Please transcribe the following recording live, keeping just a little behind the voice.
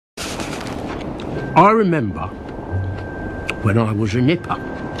I remember when I was a nipper.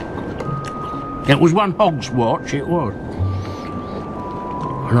 It was one hog's watch, it was.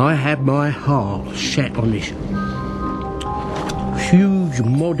 And I had my heart set on this huge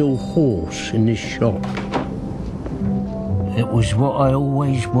model horse in this shop. It was what I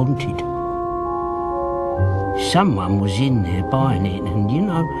always wanted. Someone was in there buying it, and you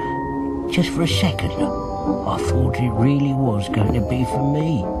know, just for a second, I thought it really was going to be for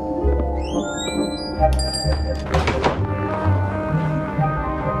me.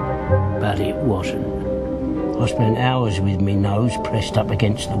 But it wasn't. I spent hours with me nose pressed up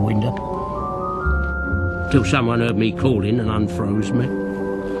against the window, till someone heard me calling and unfroze me.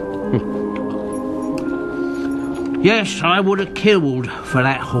 Yes, I would have killed for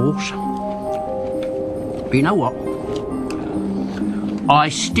that horse. But you know what? I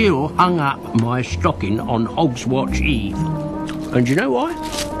still hung up my stocking on Hogswatch Eve. And you know why?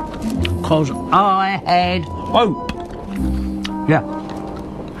 Because I had hope. Yeah.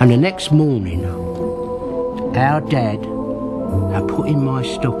 And the next morning, our dad had put in my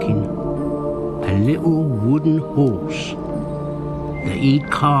stocking a little wooden horse that he'd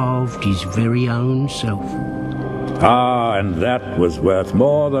carved his very own self. Ah, and that was worth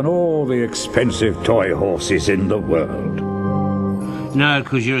more than all the expensive toy horses in the world. No,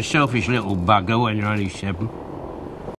 because you're a selfish little bugger when you're only 7.